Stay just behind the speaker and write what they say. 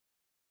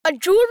A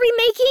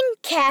jewelry-making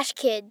cash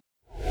kid.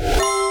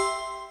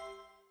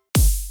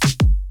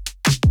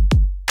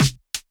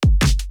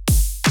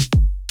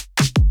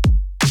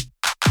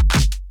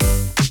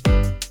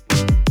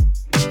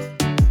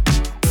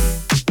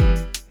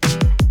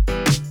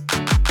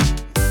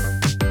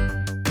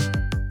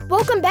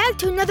 Welcome back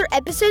to another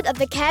episode of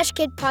the Cash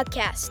Kid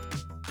Podcast.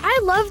 I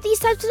love these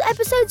types of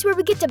episodes where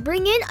we get to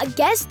bring in a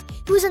guest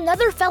who is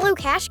another fellow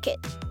cash kid.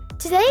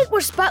 Today, we're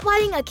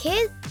spotlighting a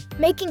kid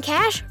making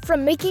cash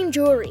from making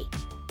jewelry.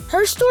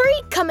 Her story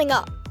coming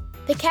up.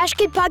 The Cash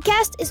Kid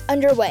Podcast is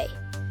underway.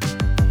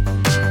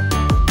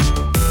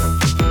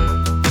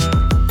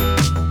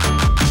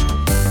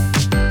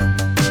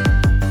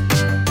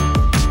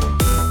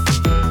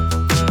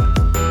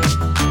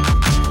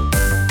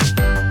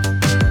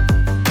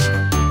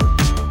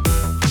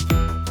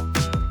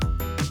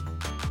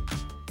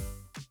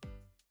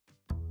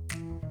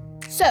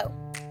 So,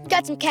 you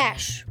got some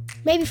cash,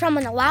 maybe from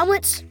an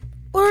allowance,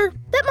 or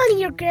that money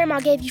your grandma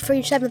gave you for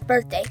your 7th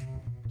birthday.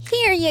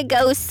 Here you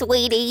go,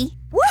 sweetie.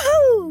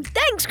 Woohoo!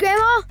 Thanks,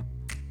 Grandma!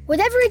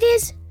 Whatever it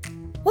is,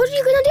 what are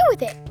you gonna do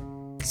with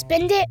it?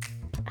 Spend it,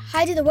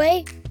 hide it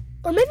away,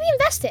 or maybe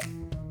invest it?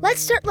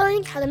 Let's start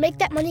learning how to make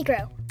that money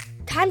grow.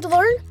 Time to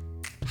learn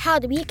how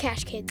to be a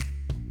cash kid.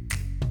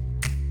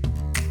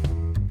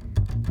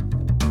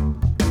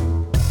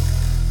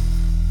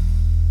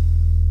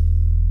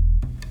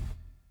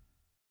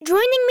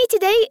 Joining me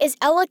today is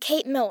Ella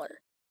Kate Miller.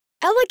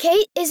 Ella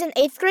Kate is an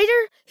 8th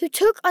grader who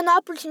took an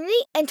opportunity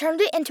and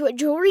turned it into a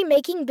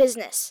jewelry-making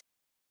business.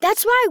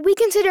 That's why we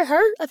consider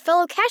her a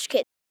fellow cash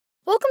kid.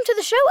 Welcome to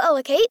the show,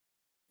 Ella Kate.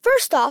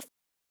 First off,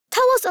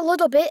 tell us a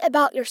little bit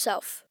about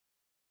yourself.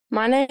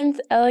 My name's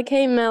Ella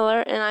Kate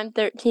Miller, and I'm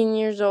 13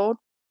 years old.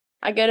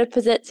 I go to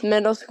Pizzette's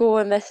Middle School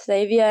in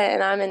Vestavia,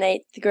 and I'm in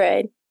 8th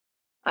grade.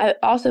 I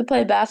also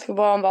play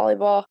basketball and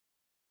volleyball.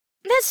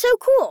 That's so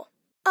cool.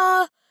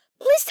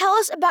 Please tell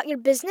us about your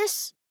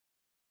business.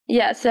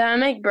 Yeah, so I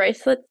make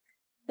bracelets.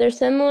 They're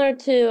similar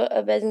to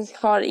a business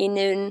called E.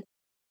 Newton.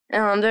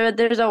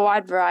 There's a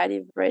wide variety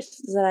of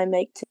bracelets that I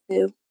make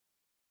too.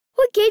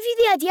 What gave you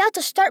the idea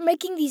to start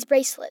making these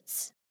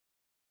bracelets?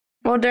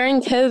 Well,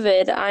 during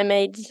COVID, I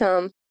made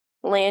some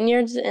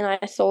lanyards, and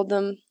I sold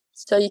them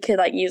so you could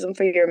use them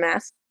for your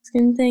masks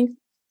and things.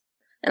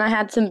 And I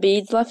had some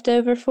beads left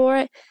over for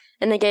it,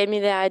 and they gave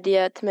me the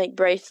idea to make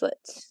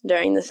bracelets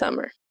during the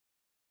summer.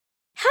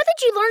 How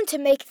did you learn to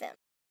make them?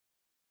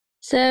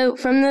 So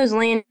from those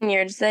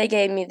lanyards, they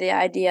gave me the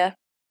idea,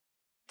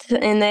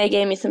 and they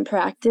gave me some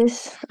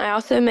practice. I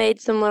also made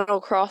some little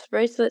cross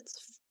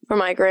bracelets for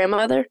my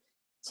grandmother,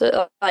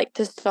 so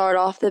to start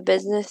off the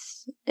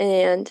business,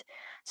 and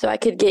so I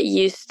could get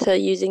used to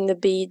using the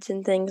beads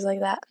and things like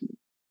that.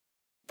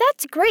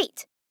 That's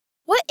great.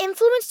 What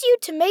influenced you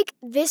to make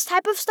this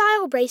type of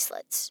style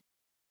bracelets?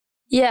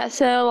 Yeah,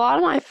 so a lot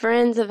of my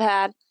friends have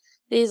had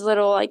these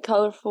little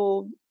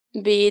colorful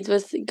beads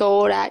with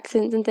gold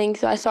accents and things,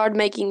 so I started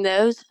making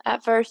those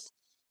at first,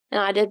 and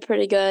I did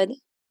pretty good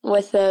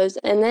with those.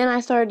 And then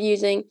I started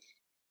using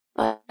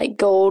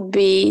gold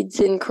beads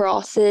and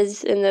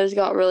crosses, and those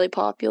got really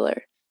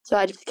popular. So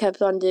I just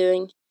kept on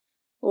doing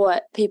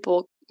what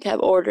people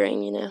kept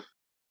ordering, Where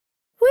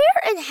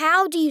and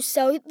how do you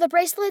sell the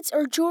bracelets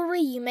or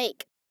jewelry you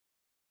make?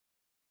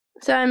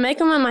 So I make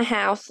them in my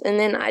house, and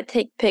then I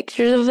take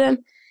pictures of them,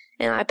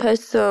 and I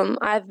post them.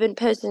 I've been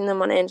posting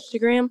them on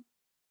Instagram,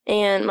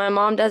 and my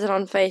mom does it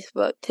on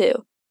Facebook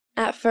too.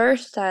 At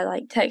first, I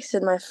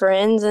texted my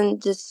friends,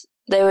 and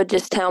they would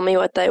just tell me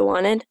what they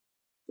wanted.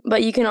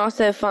 But you can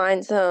also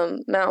find some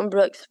Mountain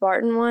Brook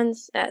Spartan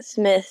ones at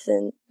Smith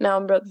and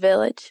Mountain Brook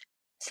Village.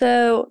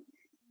 So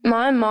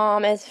my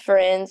mom is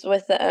friends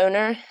with the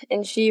owner,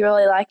 and she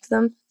really liked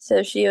them.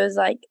 So she was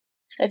like,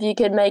 if you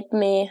could make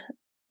me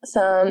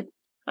some.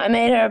 I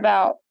made her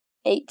about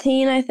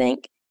 18, I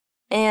think.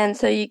 And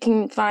so you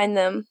can find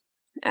them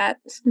at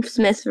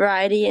Smith's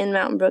Variety in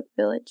Mountain Brook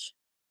Village.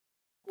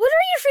 What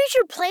are your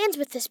future plans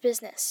with this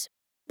business?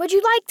 Would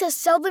you like to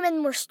sell them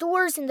in more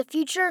stores in the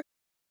future,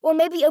 or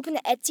maybe open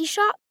an Etsy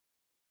shop?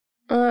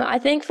 I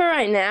think for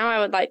right now, I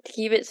would like to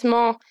keep it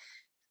small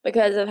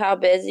because of how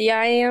busy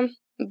I am.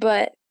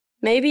 But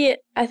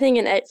I think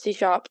an Etsy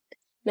shop,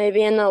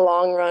 maybe in the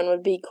long run,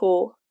 would be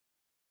cool.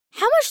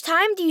 How much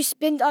time do you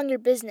spend on your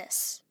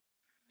business?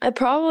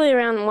 Probably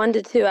around 1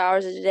 to 2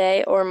 hours a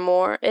day or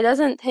more. It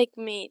doesn't take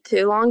me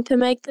too long to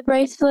make the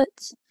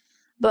bracelets,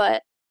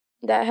 but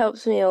that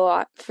helps me a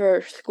lot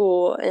for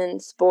school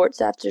and sports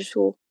after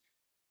school.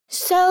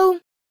 So,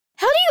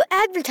 how do you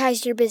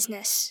advertise your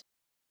business?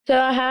 So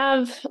I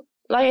have,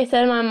 like I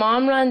said, my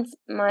mom runs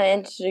my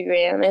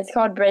Instagram. It's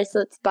called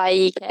Bracelets by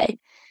EK.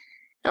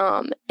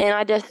 And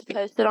I just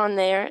post it on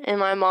there, and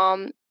my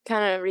mom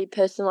kind of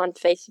reposts them on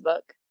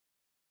Facebook.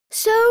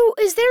 So,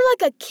 is there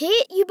a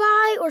kit you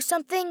buy or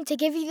something to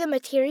give you the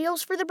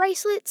materials for the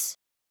bracelets?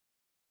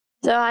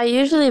 So I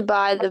usually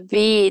buy the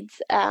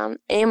beads at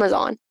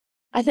Amazon.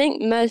 I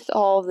think most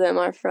all of them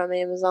are from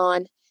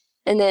Amazon.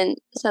 And then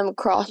some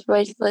cross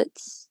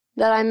bracelets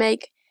that I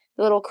make,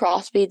 the little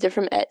cross beads are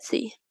from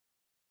Etsy.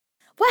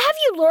 What have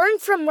you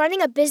learned from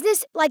running a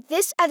business like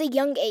this at a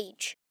young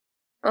age?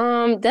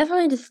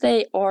 Definitely to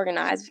stay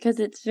organized because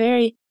it's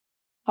very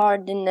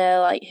hard to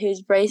know like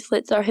whose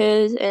bracelets are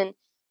whose and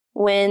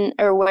when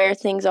or where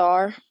things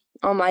are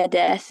on my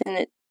desk, and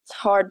it's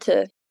hard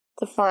to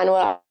find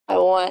what I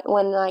want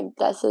when my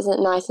desk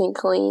isn't nice and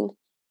clean.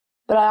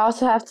 But I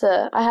also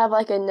I have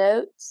like a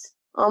notes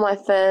on my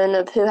phone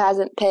of who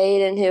hasn't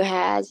paid and who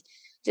has,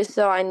 just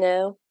so I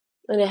know,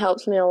 and it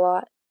helps me a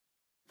lot.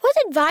 What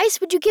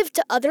advice would you give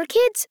to other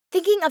kids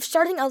thinking of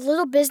starting a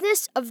little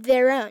business of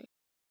their own?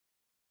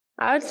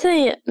 I would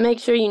say make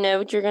sure you know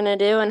what you're going to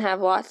do and have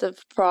lots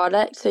of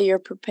products so you're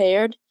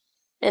prepared.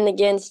 And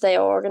again, stay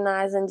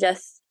organized and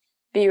just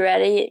be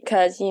ready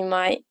because you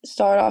might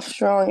start off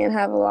strong and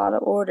have a lot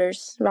of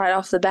orders right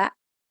off the bat.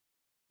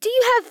 Do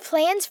you have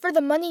plans for the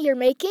money you're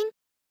making?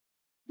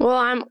 Well,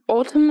 I'm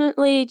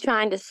ultimately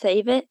trying to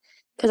save it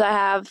because I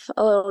have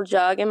a little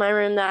jug in my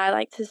room that I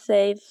like to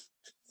save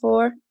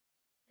for.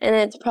 And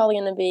it's probably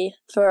going to be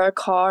for a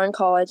car in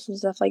college and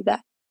stuff like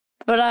that.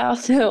 But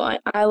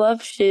I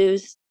love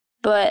shoes.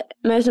 But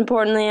most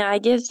importantly, I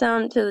give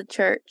some to the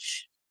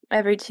church.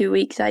 Every 2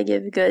 weeks, I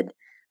give a good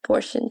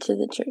portion to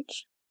the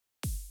church.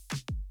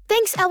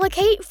 Thanks, Ella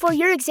Kate, for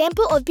your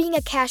example of being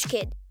a cash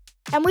kid.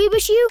 And we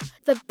wish you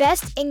the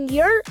best in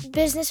your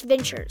business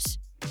ventures.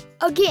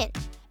 Again,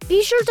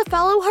 be sure to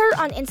follow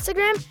her on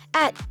Instagram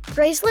at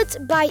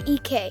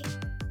braceletsbyek.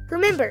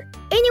 Remember,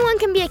 anyone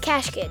can be a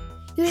cash kid.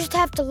 You just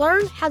have to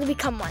learn how to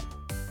become one.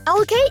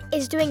 Ella Kate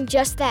is doing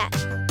just that.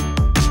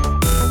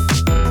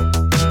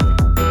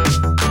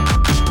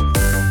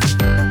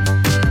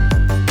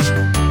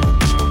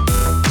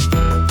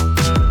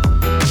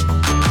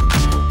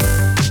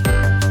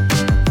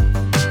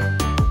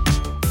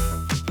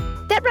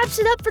 That wraps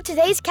it up for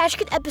today's Cash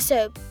Kid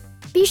episode.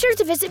 Be sure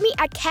to visit me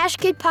at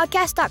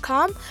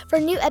cashkidpodcast.com for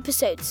new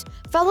episodes.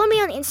 Follow me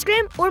on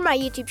Instagram or my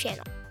YouTube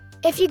channel.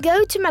 If you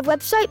go to my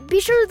website,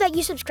 be sure that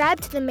you subscribe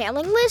to the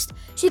mailing list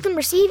so you can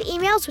receive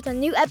emails when a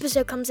new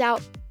episode comes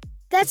out.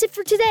 That's it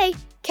for today.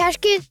 Cash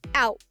Kid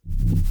out.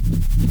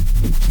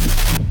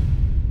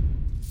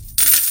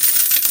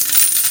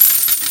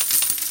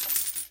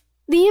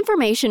 The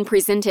information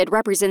presented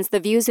represents the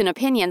views and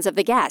opinions of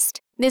the guest.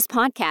 This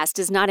podcast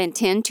does not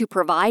intend to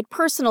provide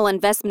personal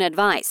investment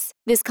advice.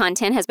 This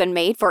content has been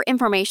made for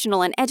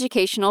informational and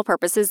educational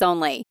purposes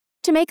only.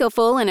 To make a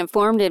full and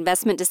informed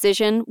investment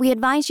decision, we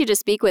advise you to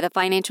speak with a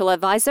financial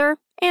advisor.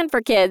 And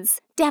for kids,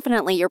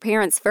 definitely your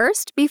parents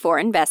first before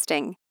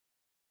investing.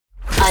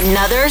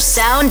 Another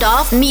Sound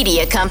Off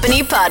Media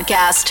Company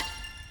podcast.